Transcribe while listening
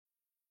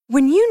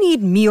When you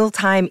need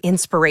mealtime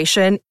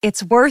inspiration,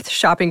 it's worth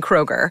shopping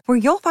Kroger, where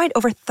you'll find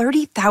over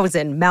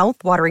 30,000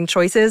 mouth-watering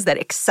choices that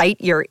excite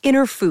your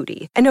inner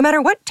foodie. And no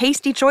matter what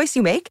tasty choice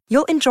you make,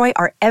 you'll enjoy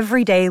our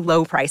everyday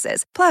low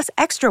prices, plus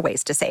extra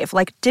ways to save,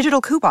 like digital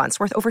coupons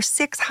worth over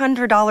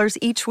 $600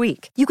 each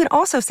week. You can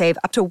also save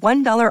up to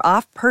 $1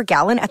 off per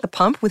gallon at the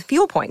pump with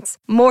fuel points.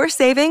 More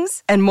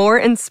savings and more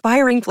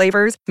inspiring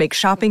flavors make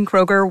shopping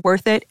Kroger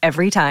worth it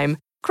every time.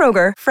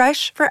 Kroger,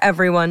 fresh for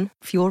everyone.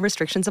 Fuel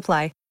restrictions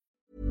apply.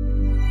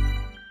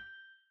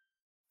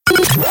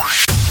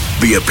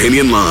 The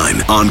Opinion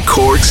Line on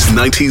Cork's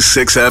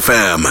 96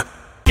 FM.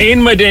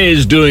 In my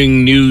days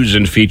doing news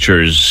and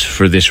features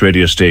for this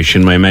radio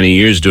station, my many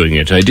years doing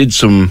it, I did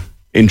some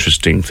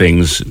interesting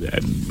things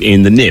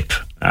in the nip.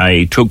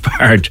 I took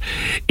part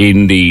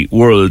in the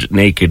World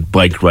Naked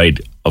Bike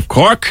Ride of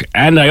Cork,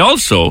 and I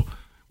also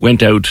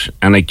went out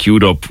and I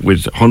queued up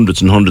with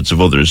hundreds and hundreds of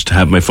others to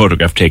have my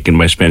photograph taken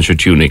by Spencer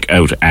Tunick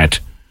out at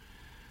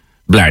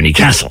Blarney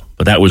Castle.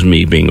 But that was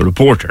me being a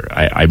reporter.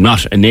 I'm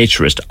not a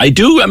naturist.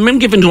 I'm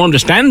given to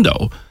understand,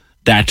 though,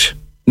 that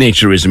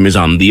naturism is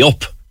on the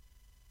up.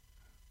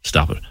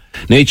 Stop it.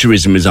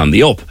 Naturism is on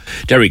the up.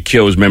 Derek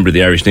Keogh is member of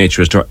the Irish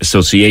Naturist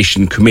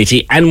Association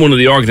Committee and one of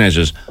the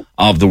organisers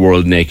of the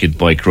World Naked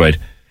Bike Ride.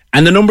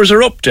 And the numbers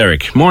are up,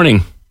 Derek.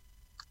 Morning.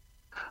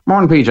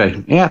 Morning,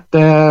 PJ. Yeah,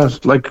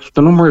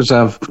 the numbers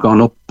have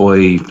gone up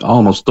by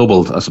almost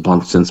doubled, I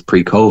suppose, since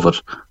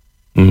pre-COVID.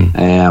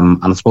 And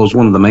I suppose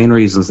one of the main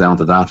reasons down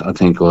to that, I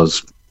think,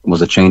 was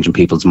a change in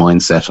people's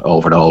mindset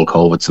over the whole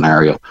COVID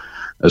scenario. It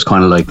was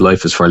kind of like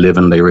life is for a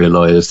living. They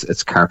realised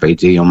it's carpe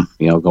diem,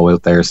 go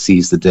out there,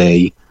 seize the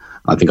day.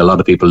 I think a lot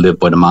of people live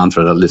by the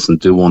mantra that, listen,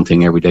 do one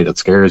thing every day that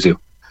scares you.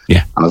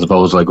 Yeah. And I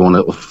suppose a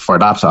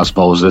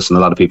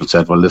lot of people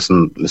said, well,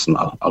 listen,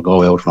 I'll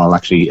go out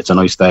and it's a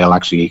nice day.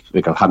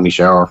 I've had my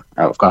shower.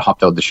 I've got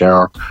hopped out the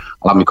shower.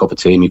 I'll have my cup of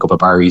tea, my cup of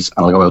berries,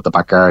 and I'll go out the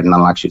back garden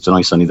and it's a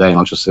nice sunny day and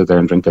I'll just sit there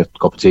and drink a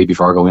cup of tea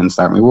before I go in and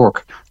start my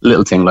work. A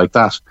little thing like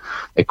that.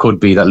 It could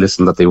be that,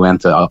 that they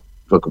went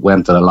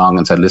along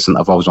and said, listen,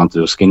 I've always wanted to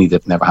do a skinny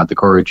dip, never had the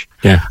courage.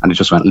 Yeah. And it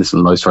just went,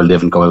 listen, life's for a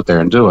living, go out there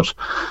and do it.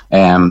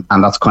 And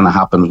that's kind of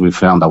happened. We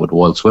found that with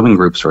wild swimming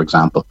groups, for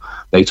example.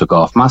 They took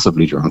off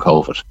massively during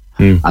COVID.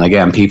 And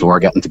again, people were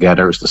getting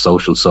together. It's the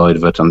social side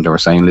of it. And they were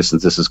saying, listen,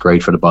 this is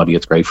great for the body,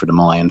 it's great for the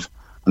mind.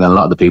 And then a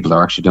lot of the people that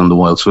are actually doing the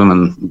wild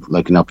swimming,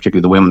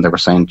 particularly the women, they were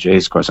saying,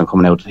 Jesus Christ, I'm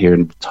coming out here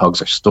and the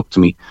tugs are stuck to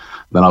me.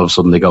 Then all of a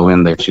sudden they go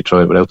in, they actually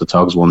try it without the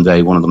tugs one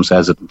day. One of them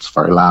says it's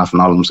for a laugh,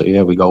 and all of them say,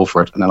 yeah, we go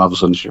for it. And then all of a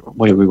sudden,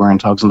 why are we wearing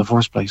tugs in the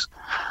first place?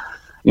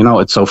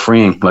 It's so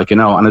freeing,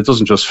 and it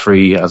doesn't just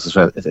free, as I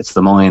said, it's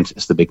the mind,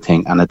 it's the big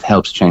thing, and it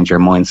helps change your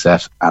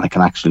mindset, and it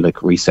can actually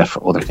reset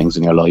for other things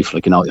in your life.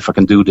 If I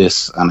can do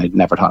this, and I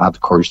never thought I had the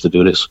courage to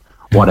do this,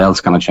 what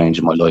else can I change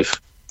in my life?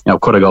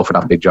 Could I go for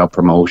that big job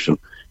promotion?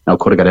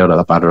 Could I get out of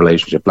that bad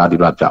relationship, blah,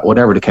 blah, blah,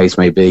 whatever the case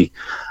may be.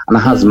 And it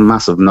has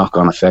massive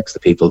knock-on effects to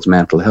people's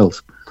mental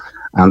health.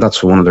 And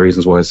that's one of the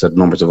reasons why I said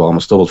numbers have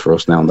almost doubled for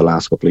us now in the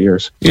last couple of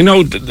years.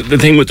 The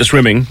thing with the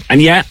swimming,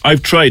 and yeah,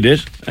 I've tried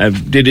it. I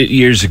did it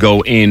years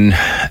ago in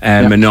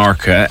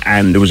Menorca,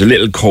 and there was a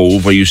little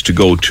cove I used to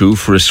go to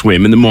for a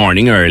swim in the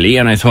morning early,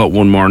 and I thought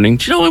one morning,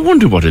 I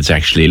wonder what it's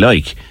actually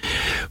like.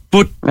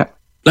 But,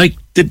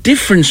 the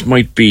difference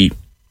might be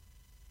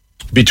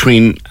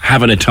between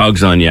having a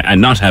togs on you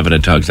and not having a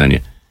togs on you.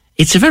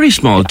 It's a very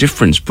small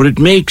difference, but it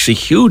makes a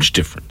huge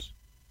difference.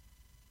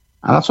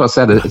 And that's what I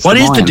said. What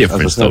is the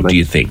difference, though, do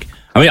you think?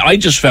 I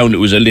just found it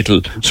was a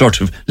little sort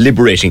of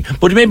liberating.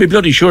 But it made me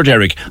bloody sure,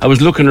 Derek, I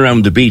was looking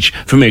around the beach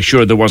to make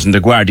sure there wasn't a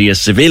Guardia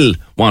Civil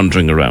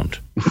wandering around.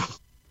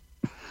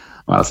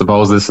 Well, I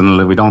suppose,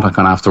 we don't kind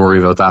of have to worry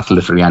about that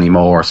literally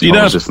anymore. I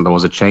suppose, there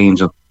was a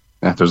change.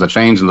 There's a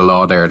change in the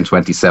law there in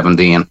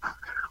 2017,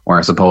 where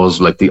I suppose,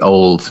 the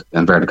old,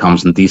 inverted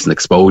commas, indecent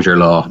exposure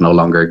law no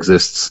longer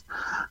exists.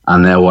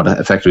 And now what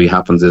effectively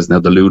happens is now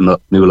the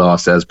new law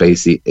says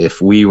basically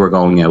if we were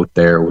going out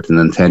there with an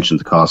intention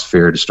to cause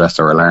fear, distress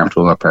or alarm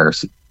to another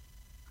person,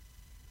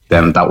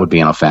 then that would be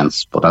an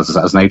offence. But as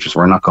naturists,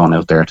 we're not going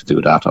out there to do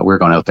that. We're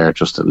going out there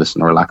just to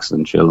listen, relax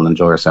and chill and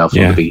enjoy ourselves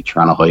on the beach or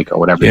on a hike or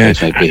whatever the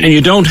case may be. And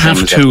you don't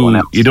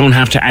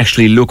have to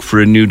actually look for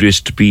a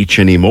nudist beach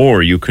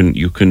anymore. You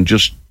can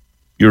just,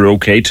 you're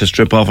okay to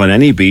strip off on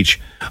any beach.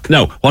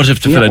 Now, what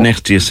if the fella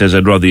next to you says,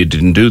 I'd rather you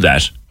didn't do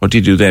that? What do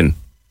you do then?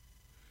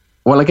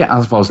 Well, again,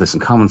 I suppose,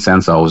 common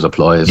sense always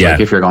applies.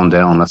 If you're going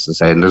down, let's just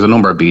say, and there's a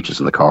number of beaches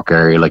in the Cork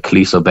area,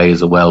 Cleeso Bay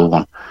is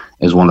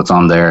one that's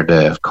on there,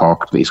 the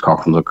East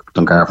Cork from the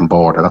Dungarvan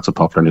border. That's a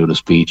popular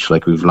nudist beach.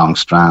 We've Long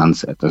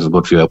Strands. There's a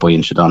good few out by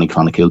Inchydoney,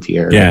 Clonakilty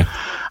area.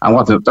 Yeah.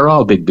 And they're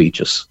all big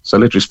beaches. So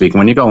literally speaking,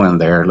 when you go in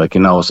there, it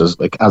says,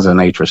 as a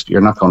naturist,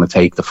 you're not going to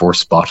take the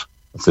first spot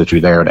that's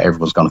literally there that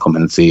everyone's going to come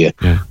in and see you.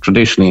 Yeah.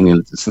 Traditionally,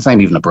 it's the same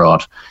even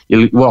abroad.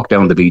 You'll walk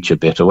down the beach a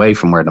bit away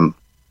from where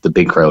the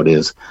big crowd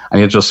is, and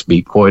you'll just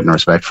be quiet and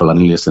respectful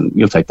and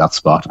you'll take that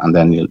spot and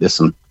then you'll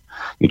listen.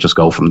 You just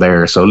go from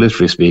there. So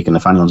literally speaking,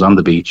 if anyone's on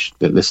the beach,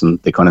 they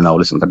kind of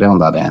know, they're down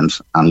that end,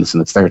 and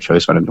it's their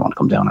choice whether they want to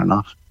come down or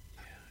not.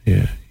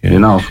 Yeah. You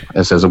know,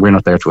 it says that we're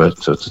not there to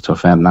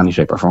offend in any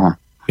shape or form.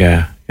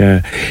 Yeah.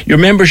 Your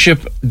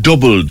membership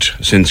doubled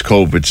since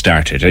COVID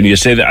started, and you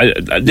said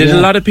did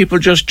a lot of people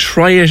just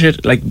try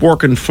it like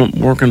working from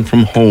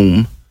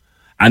home?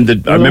 And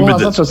I remember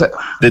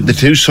the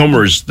two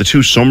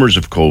summers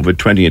of COVID,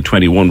 20 and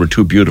 21, were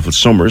two beautiful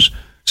summers.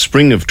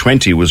 Spring of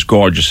 20 was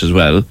gorgeous as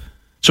well.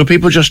 So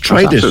people just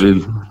tried it.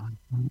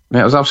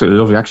 Yeah, it was absolutely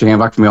lovely. I actually came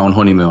back from my own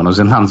honeymoon. I was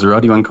in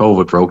Lanzarote when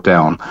COVID broke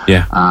down.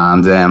 Yeah.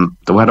 And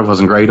the weather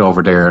wasn't great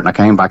over there. And I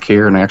came back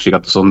here and I actually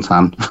got the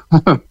suntan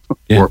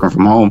working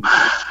from home.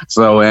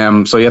 So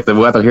the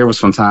weather here was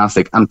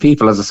fantastic. And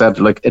people, as I said,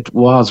 like, it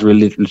was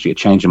really literally a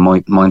change in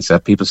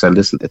mindset. People said,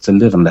 listen, it's a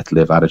live and let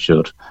live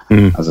attitude.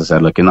 As I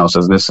said, like, you know,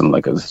 says, listen,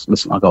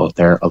 I'll go out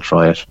there, I'll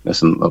try it.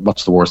 Listen,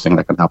 what's the worst thing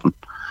that can happen?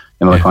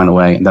 You know, that kind of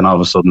way. And then all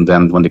of a sudden,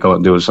 when they go out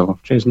and do it, so,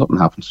 geez, nothing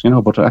happens, you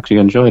know, but I actually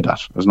enjoyed that.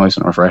 It was nice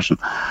and refreshing.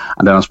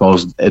 And then I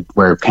suppose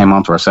where it came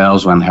onto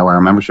ourselves when how our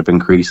membership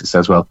increased, it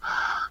says, well,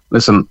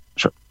 listen,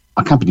 sure,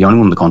 I can't be the only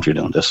one in the country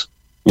doing this.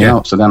 You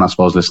know, so then I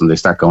suppose, listen, they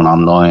start going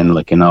online,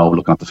 like, you know,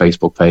 looking at the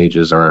Facebook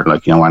pages or,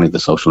 like, you know, any of the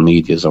social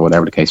medias or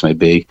whatever the case may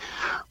be.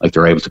 Like,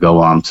 they're able to go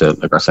on to,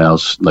 like,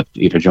 ourselves, like,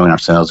 either join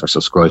ourselves or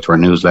subscribe to our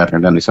newsletter.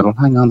 And then they said, well,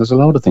 hang on, there's a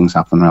load of things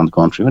happening around the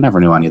country. We never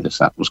knew any of this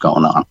that was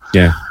going on.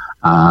 Yeah.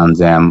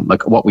 And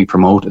like, what we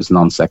promote is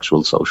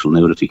non-sexual social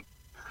nudity,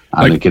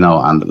 and like, you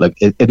know, and like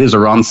it is a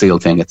Ron Seal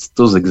thing. It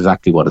does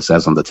exactly what it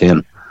says on the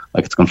tin.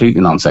 Like, it's completely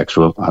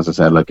non-sexual, as I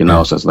said. Like, you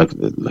know, so it's like,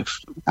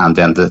 and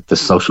then the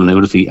social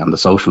nudity and the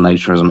social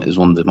naturism is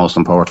one of the most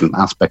important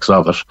aspects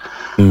of it,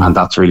 and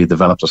that's really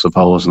developed, I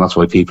suppose, and that's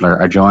why people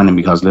are joining.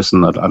 Because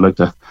listen, I'd like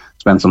to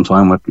spend some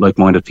time with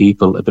like-minded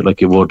people, a bit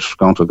like you would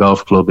going to a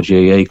golf club, a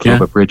GAA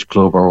club, a bridge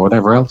club, or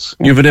whatever else.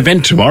 You have an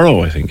event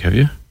tomorrow, I think, have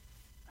you?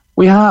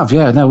 We have,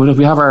 yeah. No,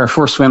 we have our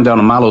first swim down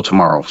in Mallow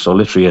tomorrow. So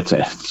literally,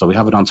 so we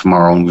have it on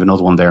tomorrow, and we have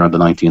another one there on the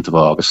 19th of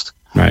August.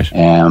 Right.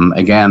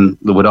 Again,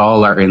 with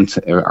all our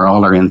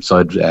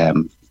inside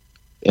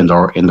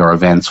indoor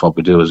events, what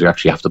we do is you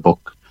actually have to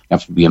book. You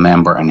have to be a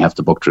member, and you have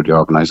to book through the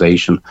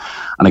organisation.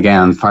 And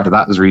again, part of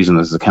that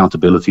is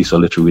accountability. So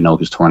literally, we know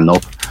who's turning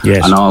up.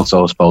 Yes. And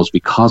also, I suppose,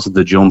 because of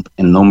the jump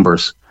in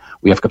numbers,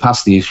 we have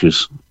capacity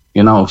issues.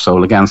 You know,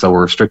 so again, so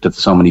we're restricted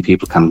to so many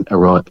people can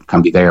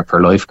be there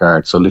per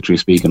lifeguard. So literally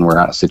speaking, we're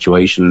at a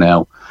situation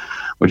now,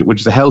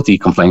 which is a healthy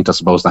complaint, I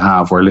suppose, to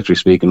have. Where literally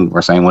speaking,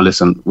 we're saying, well,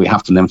 listen, we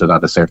have to limit it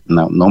at a certain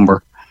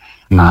number,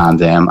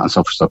 and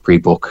so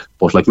pre-book.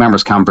 But like,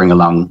 members can bring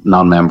along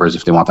non-members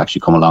if they want to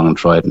actually come along and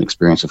try it and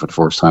experience it for the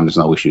first time. There's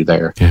no issue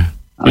there. Yeah,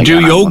 we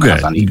do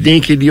yoga,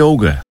 naked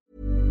yoga.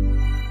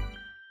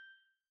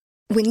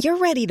 When you're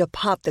ready to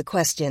pop the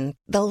question,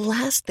 the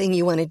last thing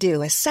you want to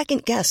do is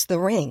second guess the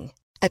ring.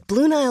 At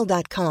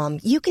BlueNile.com,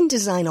 you can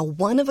design a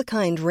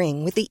one-of-a-kind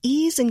ring with the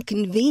ease and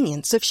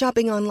convenience of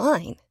shopping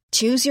online.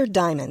 Choose your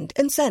diamond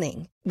and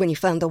setting. When you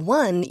find the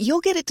one, you'll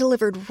get it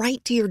delivered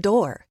right to your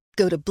door.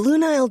 Go to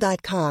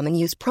BlueNile.com and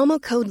use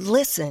promo code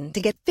LISTEN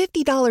to get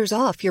 $50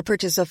 off your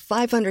purchase of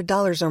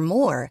 $500 or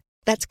more.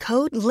 That's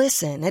code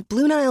LISTEN at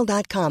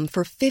BlueNile.com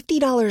for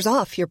 $50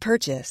 off your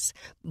purchase.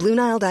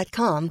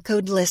 BlueNile.com,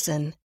 code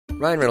LISTEN.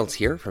 Ryan Reynolds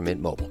here from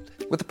Mint Mobile.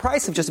 With the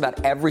price of just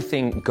about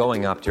everything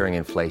going up during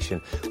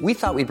inflation, we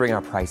thought we'd bring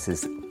our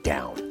prices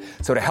down.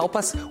 So to help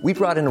us, we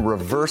brought in a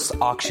reverse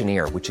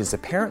auctioneer, which is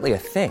apparently a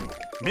thing.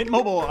 Mint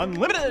Mobile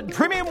Unlimited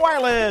Premium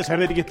Wireless. How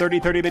to get 30,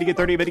 30, bit to get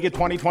 30, bit to get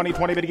 20, 20,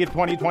 20, bit to get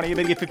 20, 20,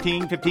 bit to get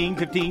 15, 15,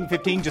 15,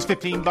 15, just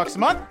 $15 a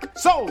month?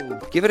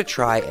 Sold! Give it a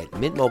try at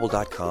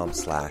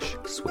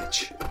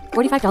mintmobile.com/switch.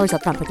 $45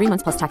 up front for 3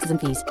 months plus taxes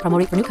and fees. Promo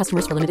rate for new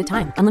customers for limited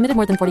time. Unlimited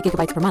more than 40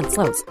 gigabytes per month.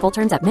 Slows full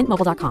terms at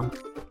mintmobile.com.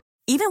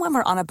 Even when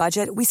we're on a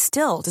budget, we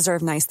still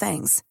deserve nice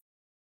things.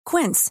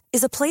 Quince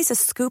is a place to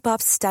scoop up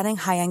stunning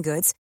high-end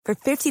goods for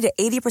 50 to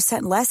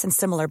 80% less than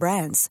similar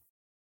brands.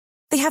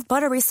 They have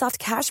buttery soft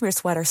cashmere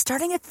sweaters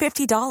starting at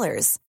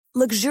 $50,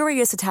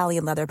 luxurious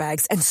Italian leather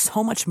bags, and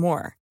so much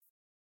more.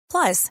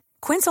 Plus,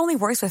 Quince only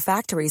works with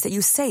factories that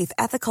use safe,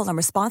 ethical, and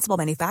responsible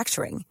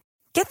manufacturing.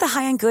 Get the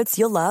high-end goods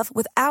you'll love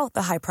without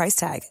the high price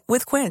tag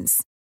with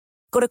Quince.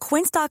 Go to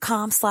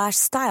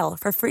quince.com/style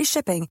for free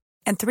shipping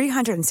and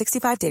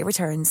 365-day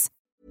returns.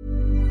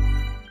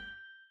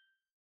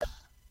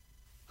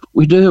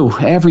 We do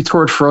every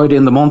third Friday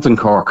in the month in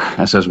Cork.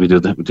 It says we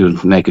do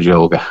naked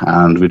yoga,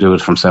 and we do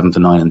it from 7 to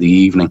 9 in the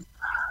evening.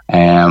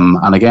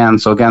 And again,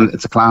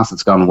 it's a class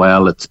that's gone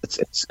well.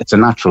 It's a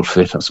natural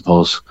fit, I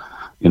suppose.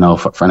 You know,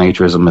 for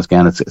naturism,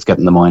 again, it's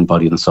getting the mind,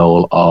 body, and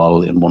soul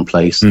all in one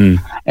place. You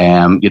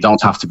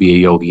don't have to be a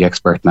yogi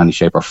expert in any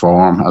shape or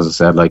form. As I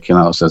said, like, you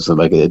know, so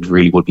like, it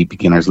really would be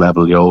beginners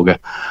level yoga.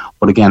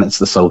 But again, it's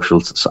the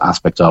social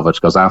aspect of it,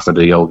 because after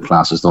the yoga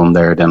class is done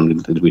there,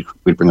 then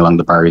we'd bring along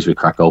the berries, we'd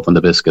crack open the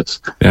biscuits,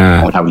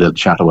 and we'd have a little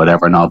chat or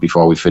whatever and all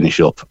before we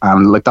finish up.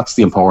 And like, that's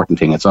the important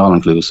thing. It's all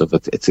inclusive.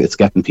 It's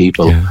getting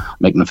people,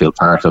 making them feel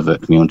part of the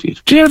community.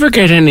 Do you ever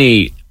get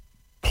any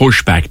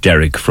pushback,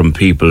 Derek, from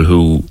people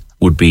who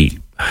would be,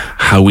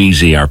 how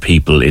easy are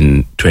people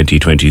in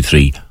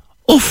 2023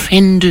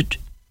 offended?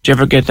 Do you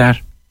ever get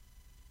that?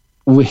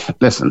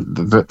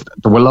 There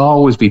will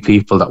always be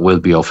people that will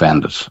be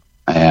offended,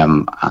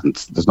 and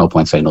there's no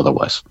point saying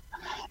otherwise.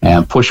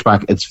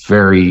 Pushback, it's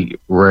very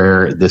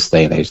rare this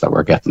day and age that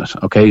we're getting it.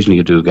 Occasionally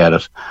you do get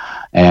it.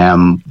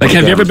 Have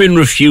you ever been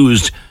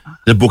refused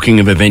the booking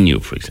of a venue,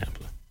 for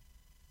example?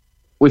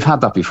 We've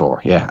had that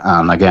before, yeah.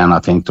 And again, I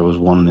think there was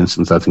one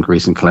instance, I think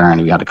recent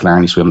Killarney, we had a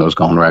Killarney swim that was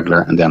going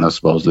regular, and then I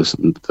suppose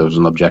there was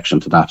an objection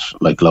to that,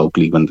 like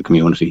locally in the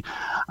community.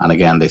 And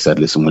again, they said,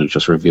 listen, we'll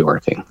just review our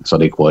thing. So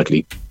they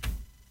quietly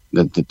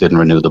didn't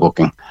renew the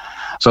booking.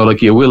 So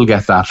like you will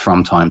get that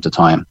from time to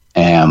time.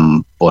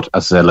 But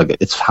as I said, like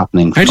it's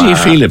happening. How do you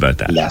feel about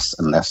that? Less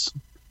and less.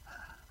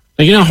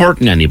 Like you're not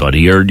hurting anybody.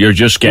 You're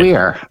just getting. We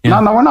are. Yeah.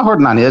 No, we're not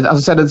hurting anybody. As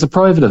I said, it's a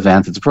private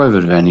event. It's a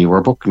private venue.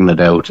 We're booking it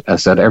out. As I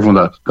said, everyone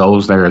that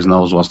goes there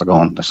knows what they're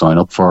going to sign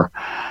up for.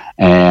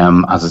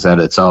 As I said,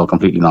 it's all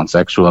completely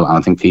non-sexual, and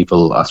I think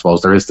people, I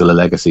suppose, there is still a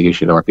legacy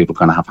issue there where people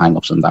kind of have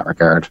hang-ups in that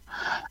regard.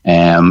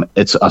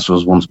 It's, I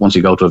suppose, once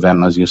you go to an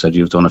event, as you said,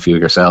 you've done a few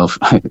yourself.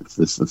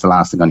 it's the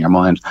last thing on your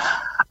mind.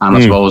 And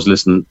I suppose,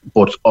 listen,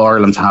 but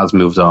Ireland has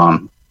moved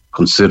on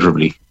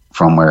considerably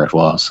from where it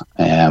was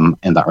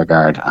in that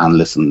regard. And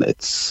listen,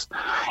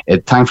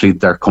 thankfully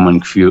they're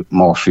coming few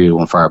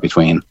and far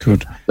between.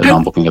 Good. The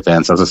non-booking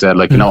events. As I said,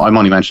 like, I'm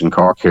only mentioning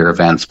Cork here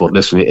events, but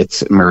listen,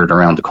 it's mirrored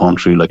around the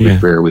country. Like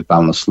with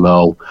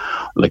Ballinasloe,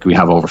 like we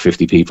have over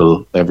 50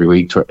 people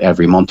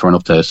every month turn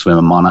up to swim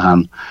in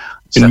Monaghan.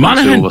 In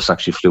Monaghan? Two of us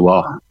actually flew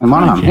off. In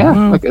Monaghan,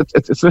 yeah. Like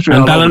it's literally.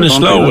 And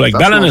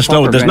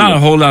Ballinasloe, there's not a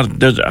whole lot.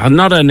 There's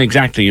not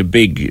exactly a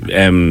big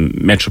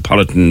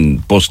metropolitan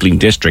bustling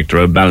district or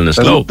a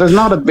Ballinasloe. There's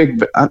not a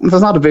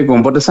big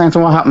one, but at the same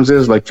time, what happens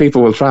is like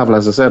people will travel.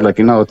 As I said, like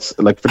it's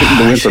like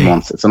particularly the winter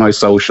months, it's a nice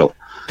social.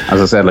 As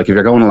I said, like if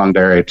you're going along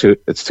there,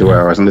 it's 2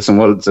 hours. And listen,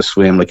 well, it's a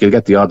swim. Like you'll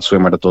get the odd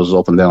swimmer that does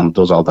up and down,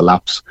 does all the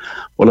laps.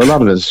 Well, a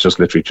lot of it is just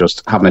literally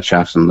just having a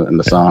chat in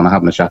the sauna,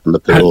 having a chat in the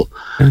pool.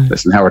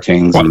 Listen, how are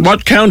things?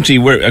 What county?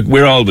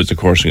 We're always, of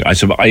course.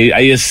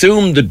 I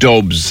assume the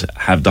Dubs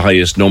have the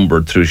highest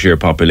number through sheer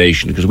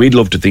population, because we'd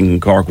love to think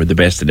in Cork we're the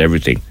best at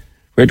everything.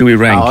 Where do we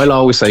rank? I'll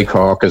always say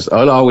Cork is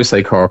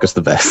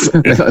the best.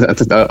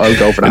 I'll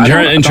go for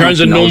that. In terms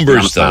of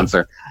numbers,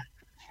 though.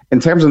 In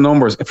terms of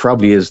numbers, it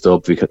probably is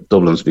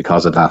Dublin's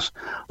because of that.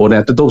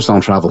 But the Dubs don't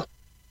travel.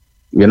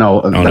 They're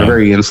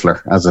very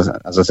insular. As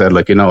I said,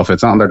 like, if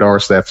it's on their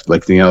doorstep,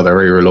 like, they're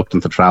very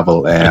reluctant to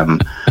travel.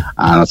 And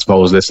I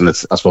suppose, listen,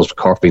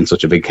 Cork being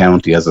such a big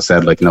county, as I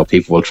said, like,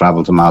 people will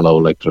travel to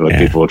Mallow,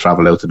 people will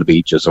travel out to the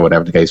beaches or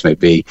whatever the case may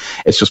be.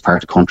 It's just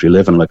part of country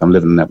living. Like, I'm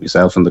living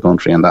myself in the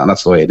country, and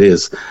that's the way it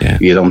is. Yeah.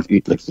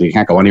 You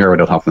can't go anywhere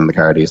without hopping in the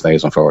car these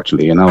days,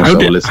 unfortunately.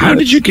 How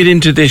did you get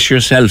into this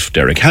yourself,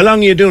 Derek? How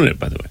long are you doing it,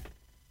 by the way?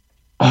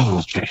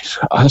 Oh,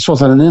 jeez. I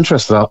suppose I had an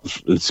interest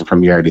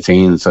from the early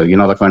teens, so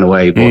that kind of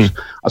way. But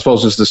I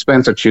suppose it was the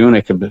Spencer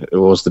Tunic. It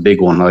was the big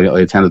one.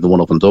 I attended the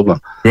one up in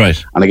Dublin.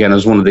 Right. And again, it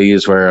was one of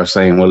these where I was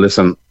saying, well,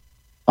 listen,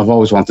 I've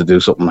always wanted to do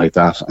something like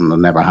that, and I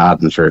never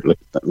had. And sure,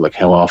 like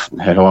how often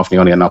you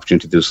only had an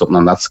opportunity to do something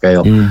on that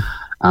scale.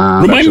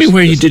 Remind me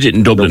where you did it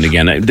in Dublin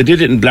again. They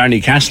did it in Blarney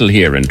Castle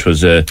here, and it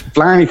was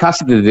Blarney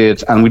Castle did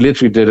it, and we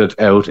literally did it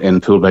out in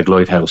Poolbeg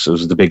Lighthouse. It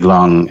was the big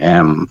long.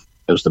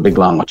 It was the big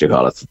long, what you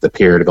call it, the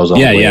pier that goes all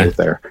the way out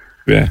there.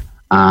 Yeah.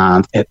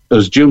 And it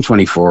was June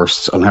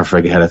 21st. I'll never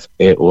forget it.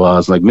 It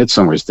was like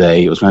Midsummer's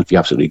Day. It was meant to be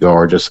absolutely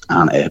gorgeous,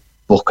 and it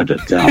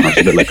bucketed down. It was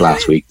a bit like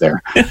last week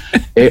there.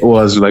 It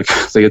was like,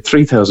 they had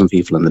 3,000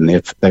 people in the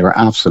nip. They were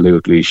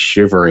absolutely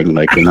shivering,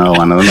 like, And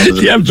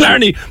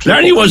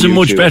Blarney wasn't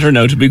much better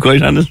now, to be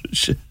quite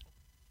honest.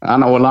 I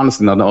know, well,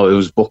 honestly, no, it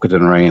was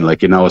bucketing rain, so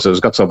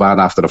it got so bad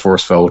after the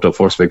first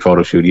big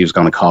photo shoot, he was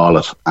going to call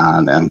it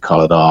and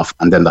call it off,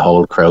 and then the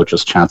whole crowd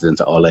just chanted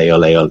into ole,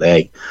 ole, ole,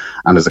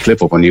 and there's a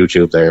clip up on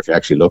YouTube there if you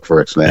actually look for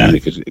it, and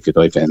if you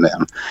dive in there,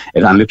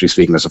 and literally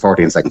speaking, there's a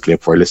 14-second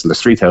clip where, listen, there's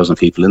 3,000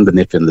 people in the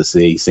nip in the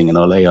sea singing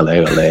ole, ole,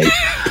 ole,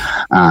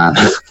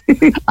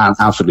 and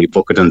absolutely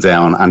bucketing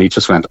down, and he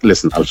just went,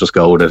 listen, I'll just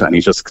go with it, and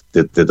he just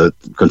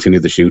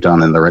continued the shoot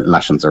on in the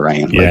lashings of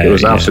rain. It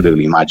was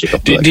absolutely magical.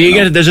 Do you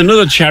get it? There's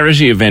another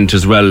charity event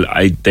as well.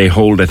 They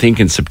hold, I think,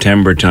 in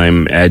September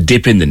time,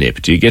 Dip in the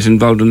Nip. Do you get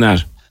involved in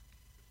that?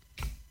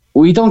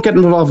 We don't get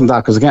involved in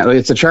that because, again,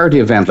 it's a charity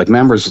event. Like,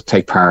 members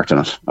take part in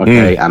it,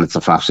 okay, and it's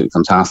a absolutely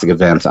fantastic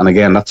event. And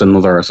again, that's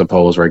another, I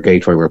suppose,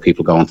 gateway where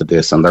people go into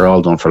this, and they're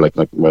all done for like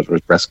whether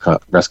it's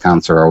breast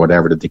cancer or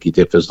whatever the Dicky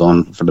Dip is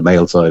done for the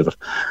male side of it,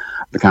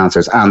 the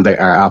cancers, and they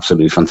are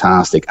absolutely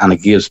fantastic. And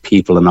it gives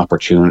people an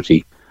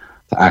opportunity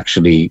to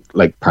actually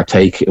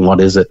partake in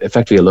what is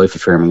effectively a life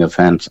affirming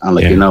event, and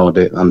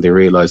they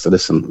realise that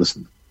listen,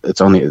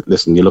 it's only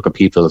you look at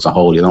people as a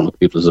whole, you don't look at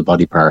people as a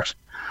body part.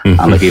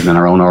 And even in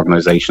our own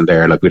organisation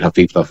there, we'd have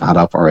people that have had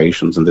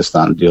operations and this,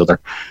 that, and the other,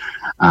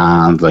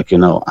 and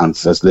and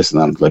says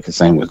listen, and the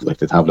same with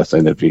the tablets,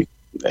 and there'd be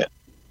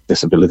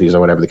disabilities or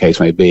whatever the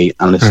case may be,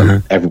 and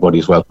listen,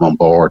 everybody's welcome on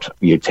board.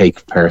 You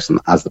take person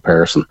as the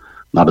person.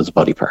 not as a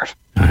body part.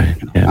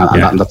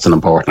 And that's an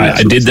important.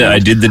 I did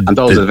the and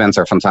those events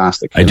are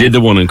fantastic. I did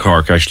the one in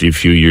Cork actually a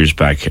few years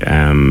back,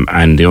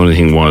 and the only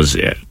thing was,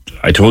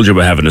 I told you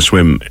about having a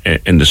swim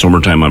in the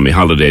summertime on my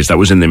holidays. That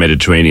was in the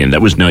Mediterranean.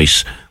 That was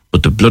nice.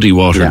 But the bloody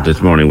water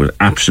this morning was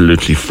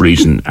absolutely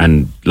freezing,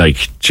 and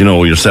you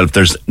know yourself,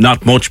 there's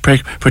not much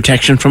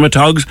protection from a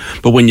togs,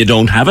 but when you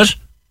don't have it,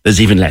 there's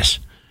even less.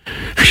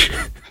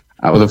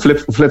 Well, the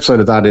flip side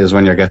of that is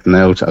when you're getting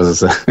out,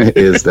 is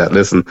that,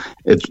 listen,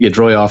 you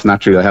dry off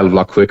naturally a hell of a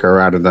lot quicker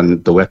rather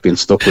than the wet being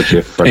stuck with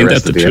you for the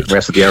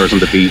rest of the hours on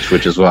the beach,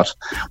 which is one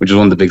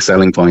of the big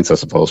selling points, I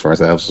suppose, for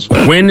ourselves as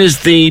well. When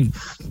is the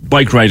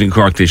bike ride in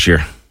Cork this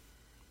year?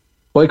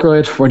 Bike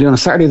ride, we're doing a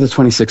Saturday the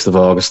 26th of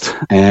August,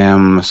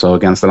 so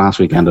against the last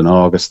weekend in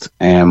August.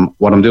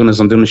 What I'm doing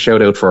is I'm doing a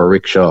shout out for a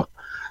rickshaw.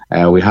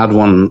 We had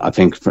one, I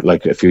think, for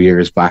a few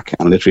years back,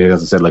 and literally,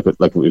 as I said,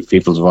 with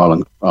people's of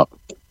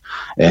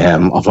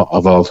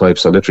all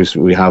types. So literally,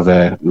 we have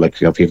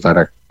people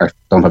that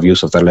don't have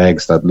use of their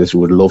legs that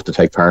literally would love to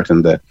take part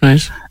in the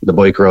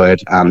bike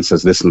ride, and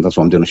says, listen, that's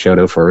what I'm doing a shout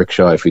out for a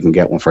rickshaw. If we can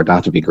get one for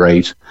that, would be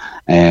great.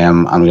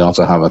 And we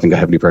also have, I think, a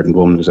heavily pregnant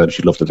woman who said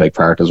she'd love to take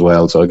part as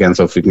well. So again,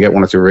 if we can get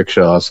one or two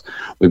rickshaws,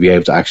 we'd be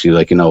able to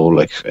actually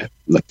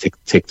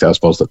tick I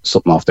suppose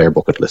something off their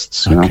bucket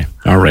lists. You know?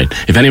 All right.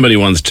 If anybody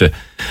wants to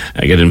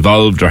get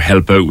involved or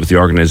help out with the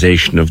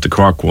organisation of the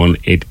Cork one,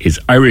 it is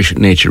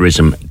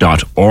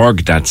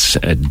irishnaturism.org. That's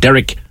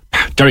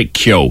Derek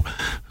Keogh,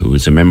 who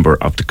is a member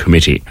of the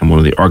committee and one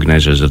of the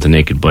organisers of the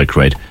Naked Bike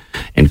Ride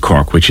in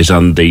Cork, which is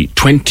on the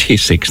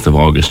 26th of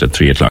August at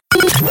 3 o'clock.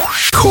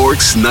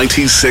 Cork's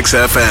 96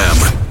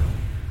 FM.